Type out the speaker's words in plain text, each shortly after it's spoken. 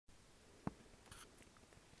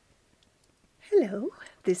Hello,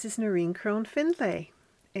 this is Noreen Crone-Findlay,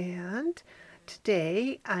 and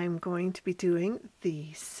today I'm going to be doing the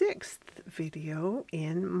 6th video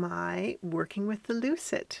in my Working with the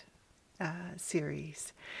Lucet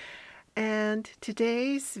series. And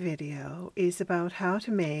today's video is about how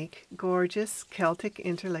to make gorgeous Celtic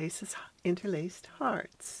interlaced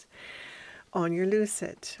hearts on your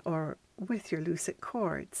Lucet or with your Lucet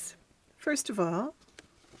cords. First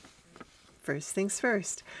things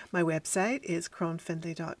first, my website is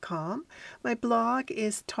Crone-Findlay.how. My blog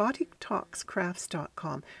is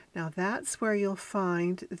tottytalkscrafts.com. Now that's where you'll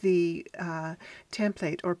find the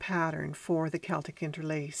template or pattern for the Celtic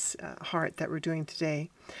Interlace heart that we're doing today.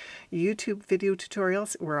 YouTube video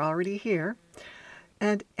tutorials, we're already here.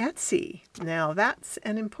 And Etsy. Now that's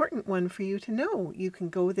an important one for you to know. You can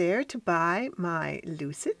go there to buy my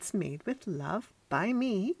Lucets made with love by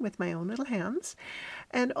me with my own little hands,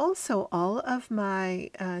 and also all of my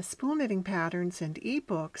spool knitting patterns and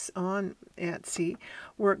ebooks on Etsy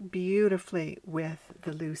work beautifully with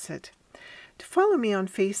the Lucet. To follow me on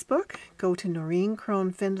Facebook, go to Noreen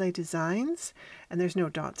Crone-Findlay Designs, and there's no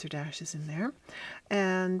dots or dashes in there,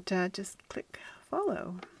 and just click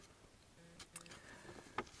follow.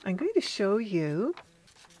 I'm going to show you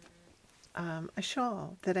a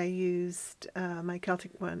shawl that I used one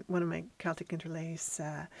of my Celtic Interlace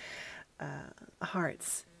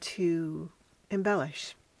hearts to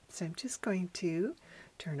embellish. So I'm just going to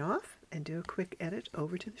turn off and do a quick edit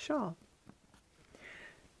over to the shawl.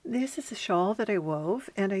 This is a shawl that I wove,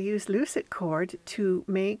 and I used Lucet cord to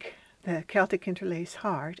make the Celtic Interlace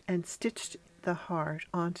heart and stitched the heart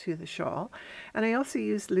onto the shawl. And I also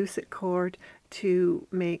used Lucet cord to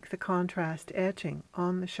make the contrast edging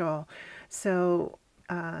on the shawl. So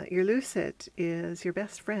your Lucet is your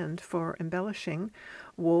best friend for embellishing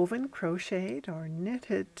woven, crocheted, or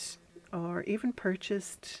knitted, or even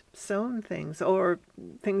purchased sewn things, or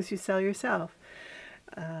things you sell yourself.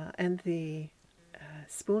 And the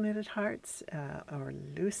spool knitted hearts, or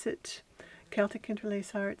Lucet Celtic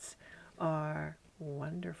Interlace hearts, are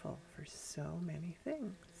wonderful for so many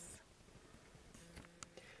things.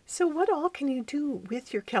 So what all can you do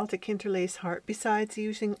with your Celtic Interlace heart besides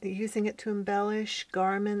using it to embellish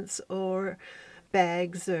garments or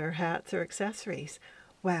bags or hats or accessories?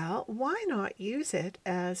 Well, why not use it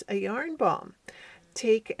as a yarn bomb?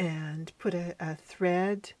 Take and put a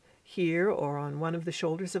thread here or on one of the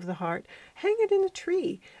shoulders of the heart, hang it in a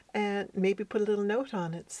tree, and maybe put a little note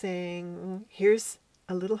on it saying, "Here's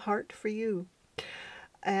a little heart for you."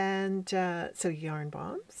 And so yarn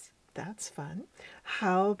bombs, that's fun.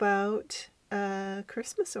 How about a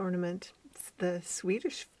Christmas ornament? The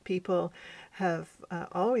Swedish people have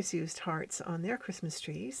always used hearts on their Christmas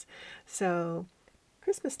trees. So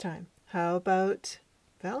Christmas time. How about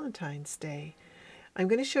Valentine's Day? I'm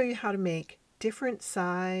going to show you how to make different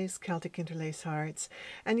size Celtic Interlace hearts,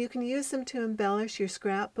 and you can use them to embellish your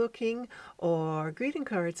scrapbooking or greeting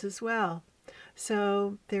cards as well.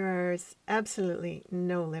 So there is absolutely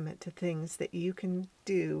no limit to things that you can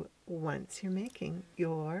do once you're making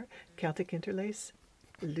your Celtic Interlace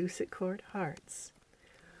Lucet cord hearts.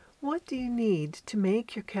 What do you need to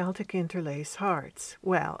make your Celtic Interlace hearts?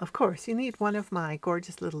 Well, of course, you need one of my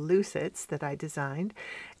gorgeous little Lucets that I designed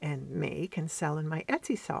and make and sell in my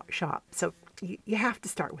Etsy shop. So you have to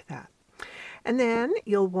start with that. And then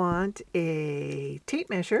you'll want a tape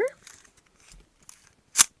measure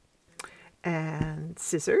and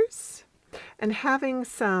scissors, and having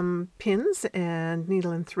some pins and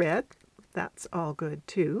needle and thread. That's all good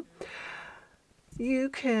too. You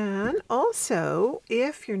can also,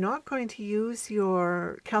 if you're not going to use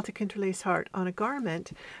your Celtic Interlace heart on a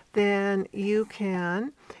garment, then you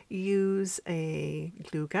can use a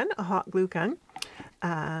glue gun, a hot glue gun.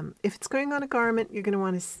 If it's going on a garment, you're going to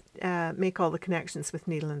want to make all the connections with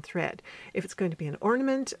needle and thread. If it's going to be an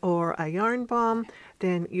ornament or a yarn bomb,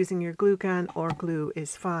 then using your glue gun or glue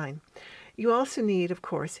is fine. You also need, of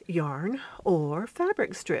course, yarn or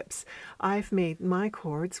fabric strips. I've made my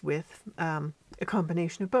cords with a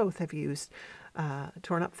combination of both. I've used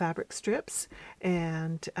torn up fabric strips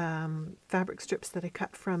and fabric strips that I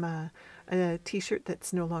cut from a t-shirt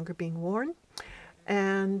that's no longer being worn.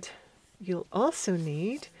 And you'll also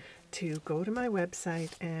need to go to my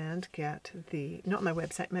website and get not my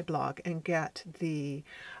website, my blog, and get the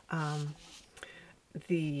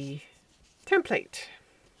template.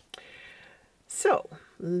 So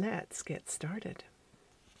let's get started.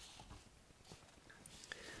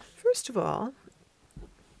 First of all,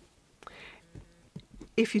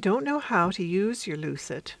 if you don't know how to use your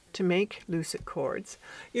Lucet to make Lucet cords,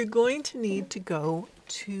 you're going to need to go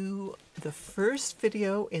to the first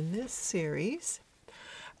video in this series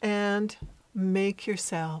and make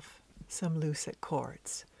yourself some Lucet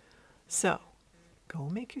cords. So go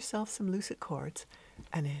make yourself some Lucet cords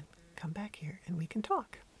and then come back here and we can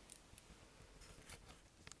talk.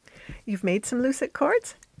 You've made some Lucet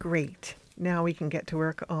cords? Great. Now we can get to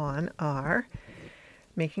work on our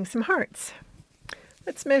making some hearts.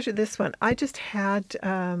 Let's measure this one. I just had,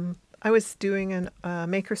 I was doing a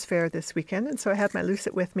maker's fair this weekend, and so I had my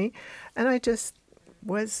Lucet with me, and I just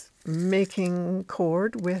was making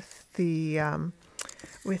cord with the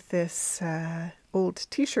with this old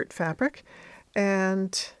t-shirt fabric,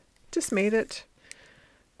 and just made it.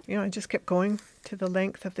 You know, I just kept going to the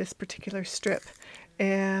length of this particular strip,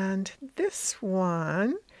 and this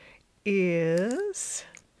one is,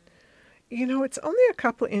 you know, it's only a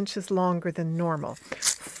couple inches longer than normal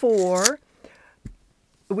for,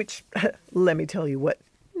 which, let me tell you what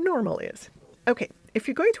normal is. Okay, if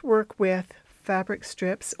you're going to work with fabric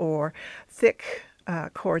strips or thick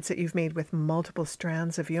cords that you've made with multiple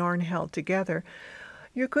strands of yarn held together,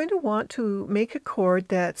 you're going to want to make a cord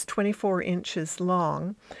that's 24 inches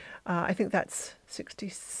long. I think that's 60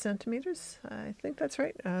 centimeters. I think that's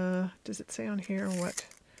right. Does it say on here what?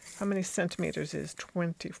 How many centimeters is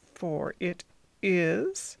 24? It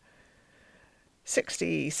is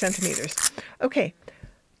 60 centimeters. Okay,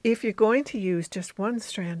 if you're going to use just one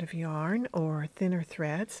strand of yarn or thinner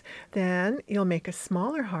threads, then you'll make a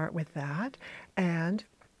smaller heart with that and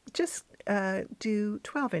just do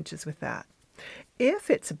 12 inches with that.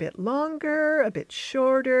 If it's a bit longer, a bit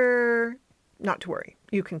shorter, not to worry.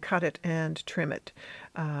 You can cut it and trim it.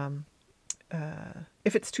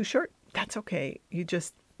 If it's too short, that's okay. You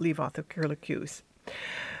just leave off the curlicues.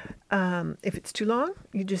 If it's too long,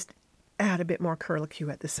 you just add a bit more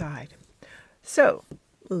curlicue at the side. So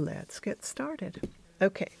let's get started.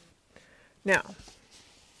 Okay, now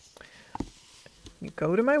you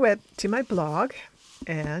go to my blog,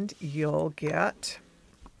 and you'll get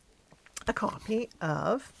a copy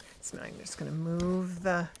of. So I'm just going to move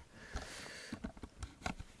the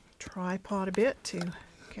tripod a bit to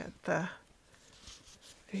get the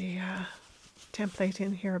template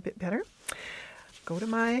in here a bit better. Go to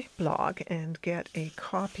my blog and get a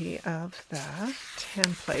copy of the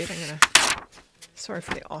template. I'm going to, sorry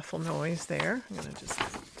for the awful noise there. I'm going to just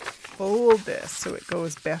fold this so it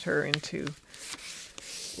goes better into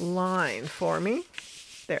line for me.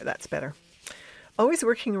 There, that's better. Always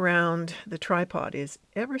working around the tripod is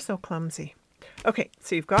ever so clumsy. Okay,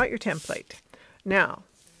 so you've got your template. Now,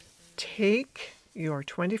 take your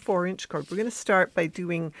 24-inch cord. We're going to start by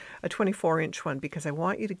doing a 24-inch one because I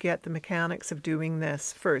want you to get the mechanics of doing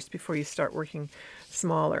this first before you start working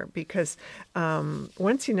smaller, because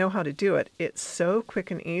once you know how to do it, it's so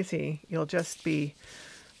quick and easy. You'll just be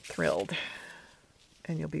thrilled,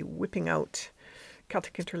 and you'll be whipping out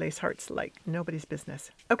Celtic Interlace hearts like nobody's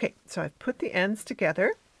business. Okay, so I've put the ends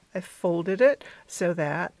together. I've folded it so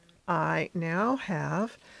that I now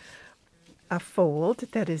have a fold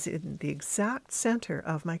that is in the exact center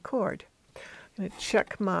of my cord. I'm going to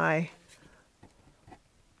check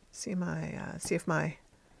see if my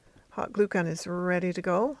hot glue gun is ready to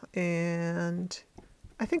go, and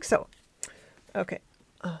I think so. Okay,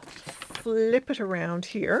 I'll flip it around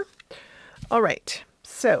here. All right,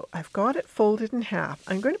 so I've got it folded in half.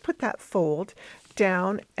 I'm going to put that fold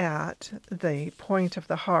down at the point of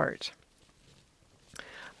the heart.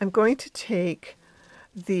 I'm going to take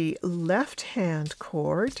the left hand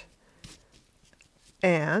cord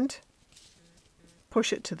and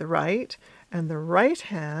push it to the right, and the right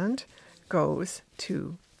hand goes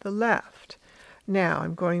to the left. Now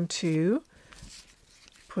I'm going to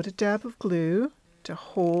put a dab of glue to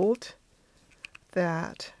hold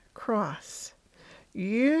that cross.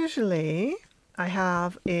 Usually I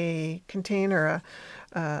have a container,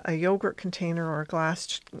 a yogurt container or a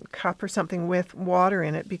glass cup or something with water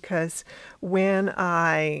in it, because when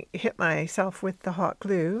I hit myself with the hot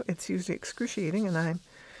glue, it's usually excruciating and I'm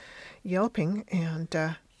yelping,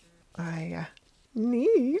 and I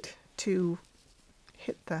need to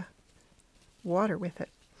hit the water with it.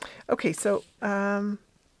 Okay, so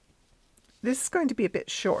this is going to be a bit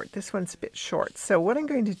short. This one's a bit short. So what I'm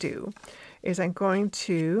going to do is I'm going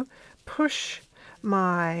to push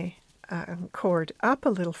my cord up a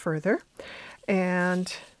little further,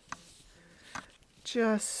 and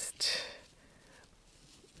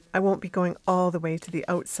I won't be going all the way to the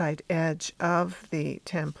outside edge of the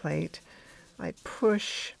template. I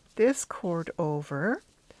push this cord over,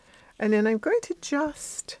 and then I'm going to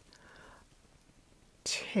just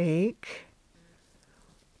take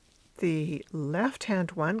the left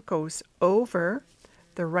hand one, goes over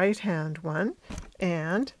the right hand one,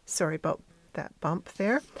 and sorry about that bump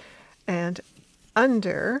there, and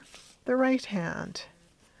under the right hand.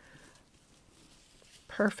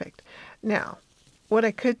 Perfect. Now, what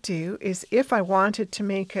I could do is, if I wanted to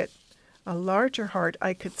make it a larger heart,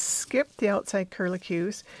 I could skip the outside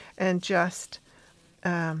curlicues and just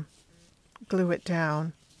glue it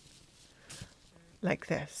down like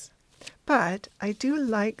this. But I do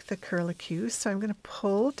like the curlicues, so I'm going to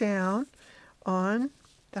pull down on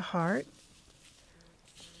the heart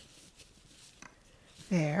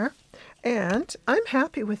there, and I'm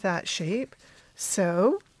happy with that shape,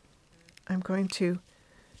 so I'm going to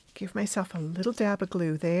give myself a little dab of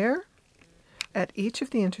glue there at each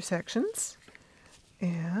of the intersections,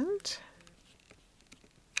 and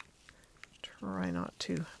try not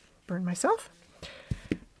to burn myself.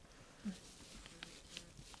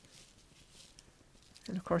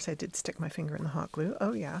 And of course I did stick my finger in the hot glue.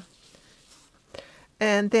 Oh yeah.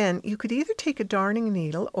 And then you could either take a darning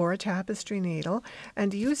needle or a tapestry needle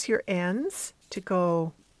and use your ends to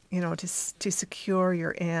go, you know, to secure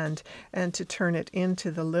your end and to turn it into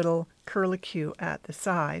the little curlicue at the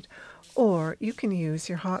side. Or you can use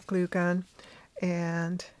your hot glue gun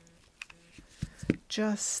and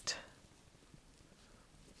just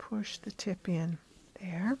push the tip in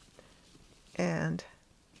there and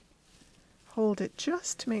hold it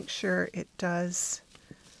just to make sure it does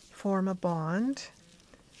form a bond.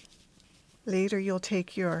 Later you'll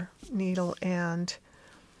take your needle and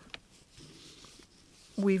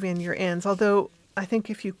weave in your ends, although I think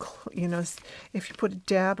if you if you put a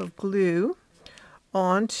dab of glue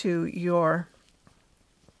onto your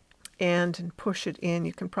end and push it in,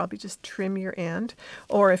 you can probably just trim your end.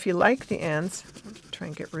 Or if you like the ends, try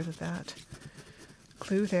and get rid of that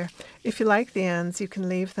glue there. If you like the ends, you can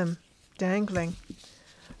leave them dangling.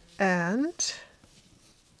 And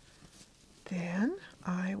then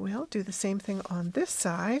I will do the same thing on this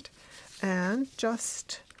side and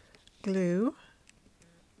just glue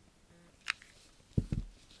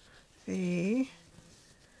the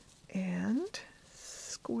end,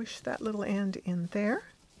 squish that little end in there,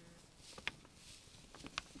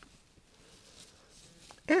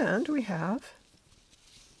 and we have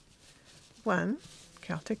one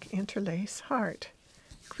Celtic Interlace heart.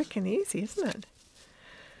 Quick and easy, isn't it?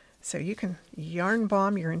 So you can yarn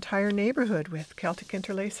bomb your entire neighborhood with Celtic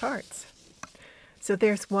Interlace hearts. So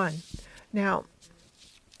there's one. Now,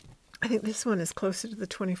 I think this one is closer to the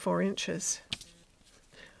 24 inches.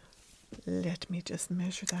 Let me just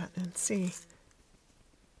measure that and see.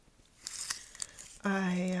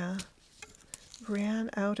 I ran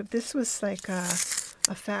out of, this was like a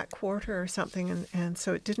fat quarter or something, and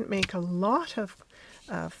so it didn't make a lot of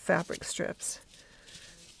fabric strips.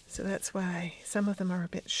 So that's why some of them are a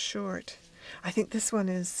bit short. I think this one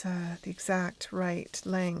is the exact right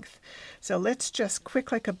length. So let's just,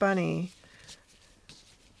 quick like a bunny,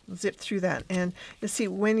 zip through that. And you'll see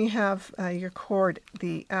when you have your cord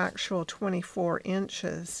the actual 24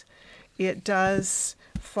 inches, it does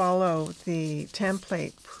follow the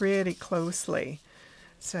template pretty closely.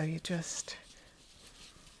 So you just,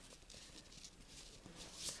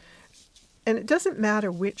 and it doesn't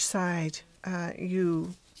matter which side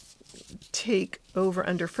you take over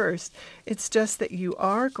under first, it's just that you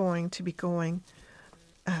are going to be going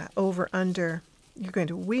over under, you're going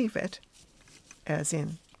to weave it, as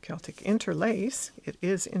in Celtic Interlace, it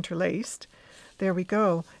is interlaced. There we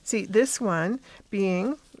go. See, this one,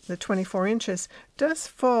 being the 24 inches, does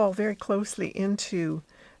fall very closely into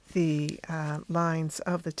the lines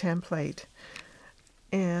of the template.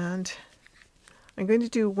 And I'm going to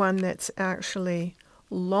do one that's actually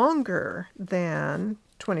longer than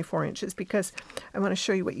 24 inches because I want to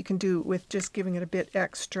show you what you can do with just giving it a bit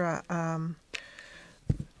extra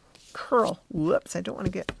curl. Whoops, I don't want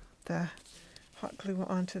to get the hot glue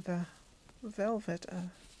onto the velvet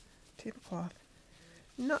tablecloth.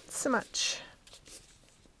 Not so much.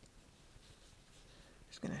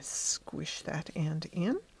 Just going to squish that end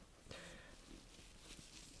in.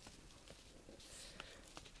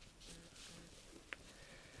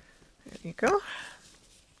 There you go.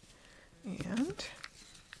 And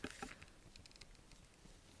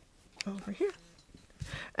over here.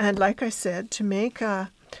 And like I said, to make a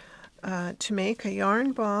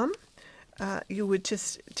yarn bomb, you would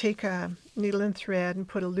just take a needle and thread and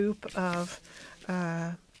put a loop of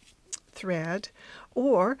thread,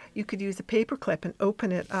 or you could use a paper clip and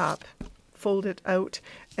open it up, fold it out,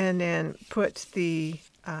 and then put the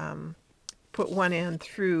put one end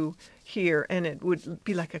through here, and it would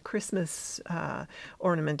be like a Christmas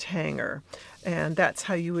ornament hanger. And that's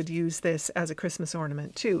how you would use this as a Christmas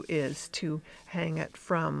ornament too, is to hang it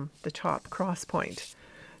from the top cross point.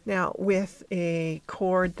 Now with a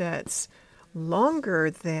cord that's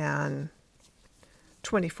longer than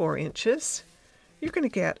 24 inches, you're going to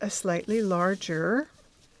get a slightly larger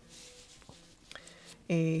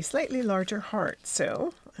heart.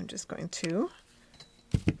 So I'm just going to,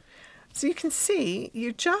 so you can see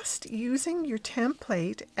you're just using your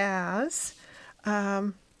template as,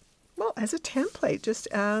 well, as a template, just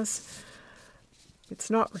as it's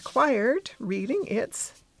not required reading,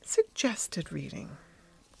 it's suggested reading.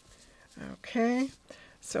 Okay,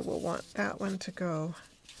 so we'll want that one to go,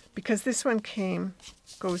 because this one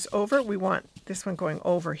goes over, we want this one going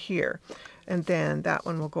over here, and then that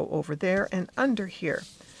one will go over there and under here.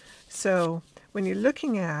 So when you're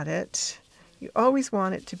looking at it, you always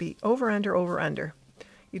want it to be over, under, over, under.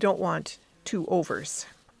 You don't want two overs,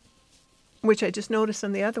 which I just noticed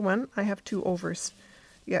on the other one, I have two overs.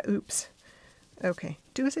 Yeah, oops. Okay,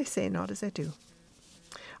 do as I say, not as I do.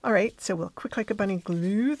 All right, so we'll quick like a bunny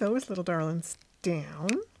glue those little darlings down.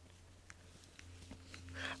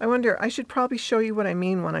 I wonder, I should probably show you what I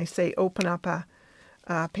mean when I say open up a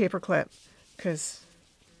paper clip, because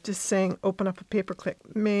just saying open up a paper clip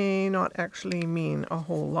may not actually mean a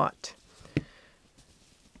whole lot.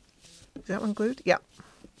 Is that one glued? Yeah.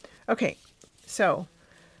 Okay, so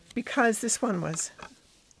because this one was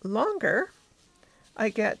longer, I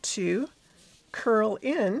get to curl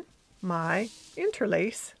in my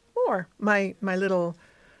interlace more. My little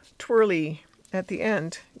twirly at the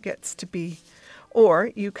end gets to be,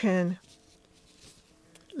 or you can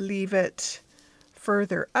leave it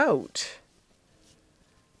further out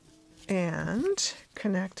and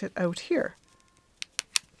connect it out here.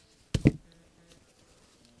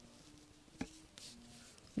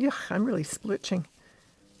 Yuck, I'm really splitching.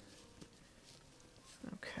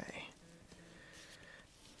 Okay.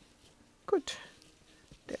 Good.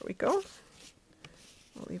 There we go.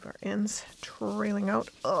 We'll leave our ends trailing out.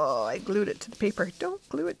 Oh, I glued it to the paper. Don't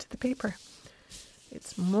glue it to the paper.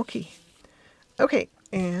 It's mucky. Okay,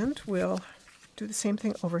 and we'll do the same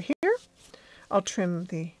thing over here. I'll trim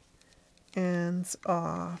the ends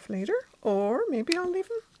off later, or maybe I'll leave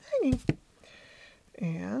them hanging.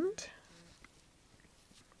 And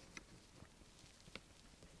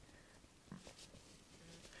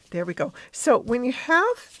there we go. So when you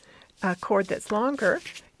have a cord that's longer,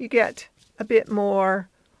 you get a bit more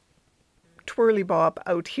twirly bob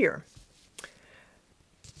out here.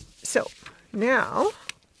 So now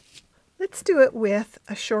let's do it with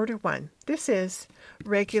a shorter one. This is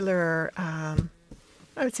regular, I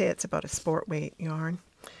would say it's about a sport weight yarn.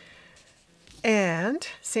 And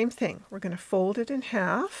same thing, we're going to fold it in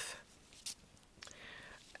half,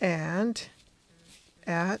 and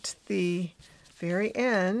at the very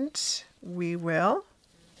end we will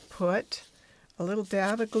put a little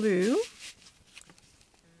dab of glue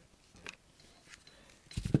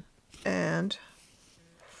and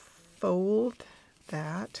fold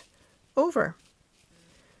that over.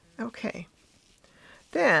 Okay,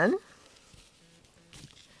 then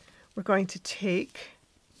we're going to take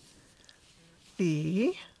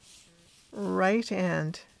the right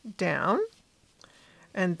end down,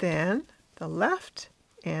 and then the left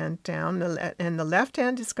end down, and the left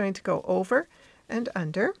end is going to go over and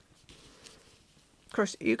under. Of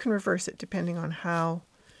course, you can reverse it depending on how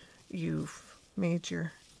you've made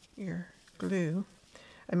your glue.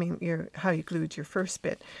 I mean, how you glued your first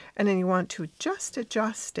bit. And then you want to just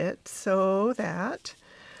adjust it so that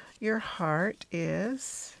your heart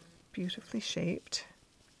is beautifully shaped.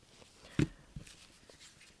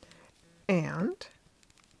 And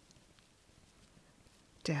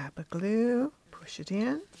dab of glue, push it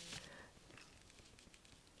in,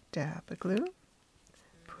 dab of glue,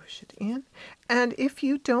 push it in. And if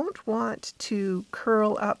you don't want to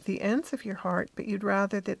curl up the ends of your heart, but you'd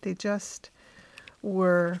rather that they just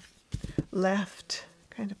were left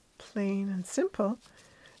kind of plain and simple,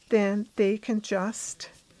 then they can just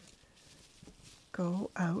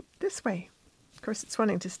go out this way. Of course, it's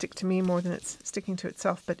wanting to stick to me more than it's sticking to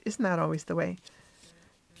itself, but isn't that always the way?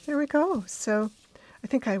 There we go. So I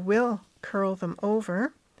think I will curl them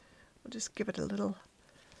over. We'll just give it a little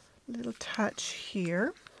touch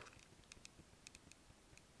here.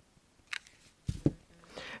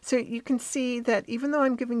 So you can see that even though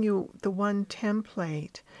I'm giving you the one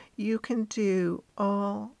template, you can do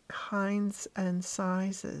all kinds and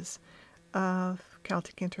sizes of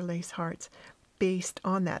Celtic Interlace hearts based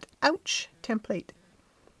on that. Ouch! Template.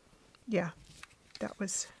 Yeah, that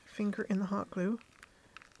was finger in the hot glue.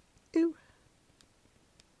 Ooh.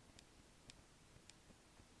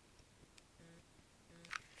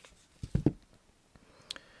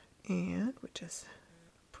 And we'll just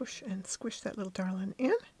push and squish that little darling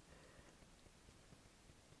in.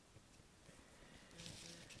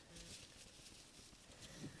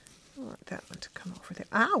 I want that one to come over there.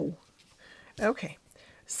 Ow! Okay,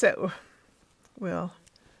 so we'll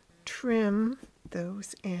trim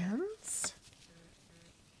those ends.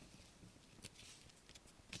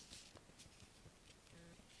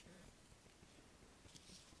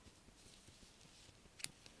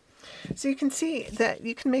 So you can see that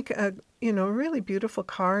you can make a, really beautiful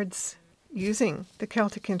cards using the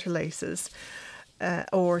Celtic Interlaces,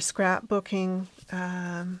 or scrapbooking,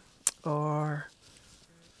 or,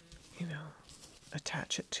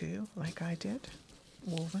 attach it to, like I did,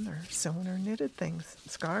 woven or sewn or knitted things,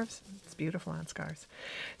 scarves. It's beautiful on scarves.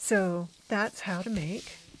 So that's how to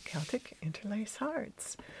make Celtic Interlace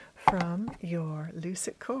hearts from your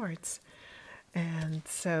Lucet cords. And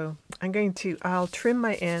so I'll trim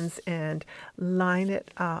my ends and line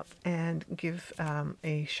it up and give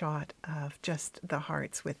a shot of just the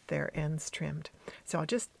hearts with their ends trimmed. So I'll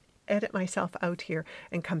just edit myself out here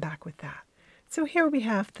and come back with that. So here we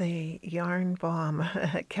have the Yarn Bomb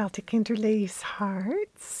Celtic Interlace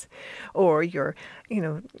hearts, or your,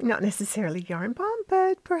 not necessarily Yarn Bomb,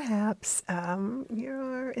 but perhaps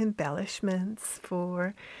your embellishments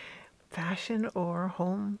for fashion or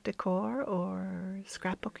home decor or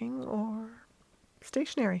scrapbooking or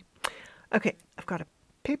stationery. Okay, I've got a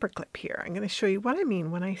paper clip here. I'm going to show you what I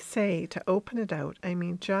mean when I say to open it out. I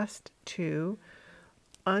mean just to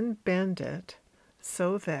unbend it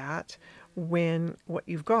so that when what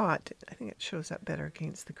you've got, I think it shows up better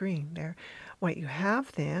against the green there, what you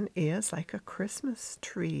have then is like a Christmas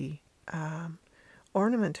tree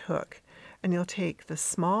ornament hook, and you'll take the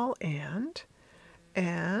small end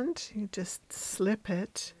and you just slip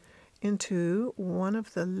it into one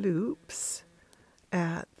of the loops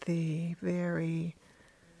at the very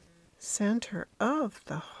center of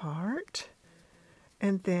the heart,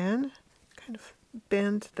 and then kind of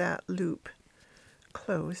bend that loop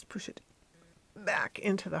closed, push it back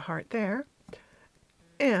into the heart there.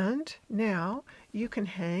 And now you can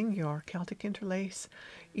hang your Celtic Interlace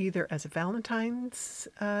either as a Valentine's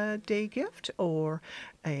Day gift or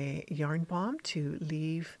a yarn bomb to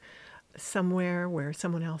leave somewhere where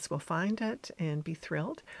someone else will find it and be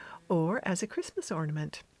thrilled, or as a Christmas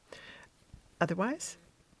ornament. Otherwise,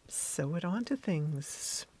 sew it onto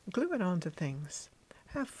things, glue it onto things.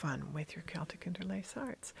 Have fun with your Celtic Interlace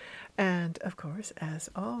hearts. And of course, as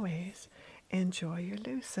always, enjoy your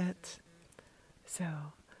Lucet. So,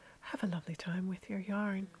 have a lovely time with your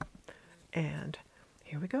yarn. And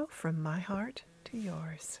here we go, from my heart to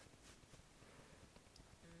yours.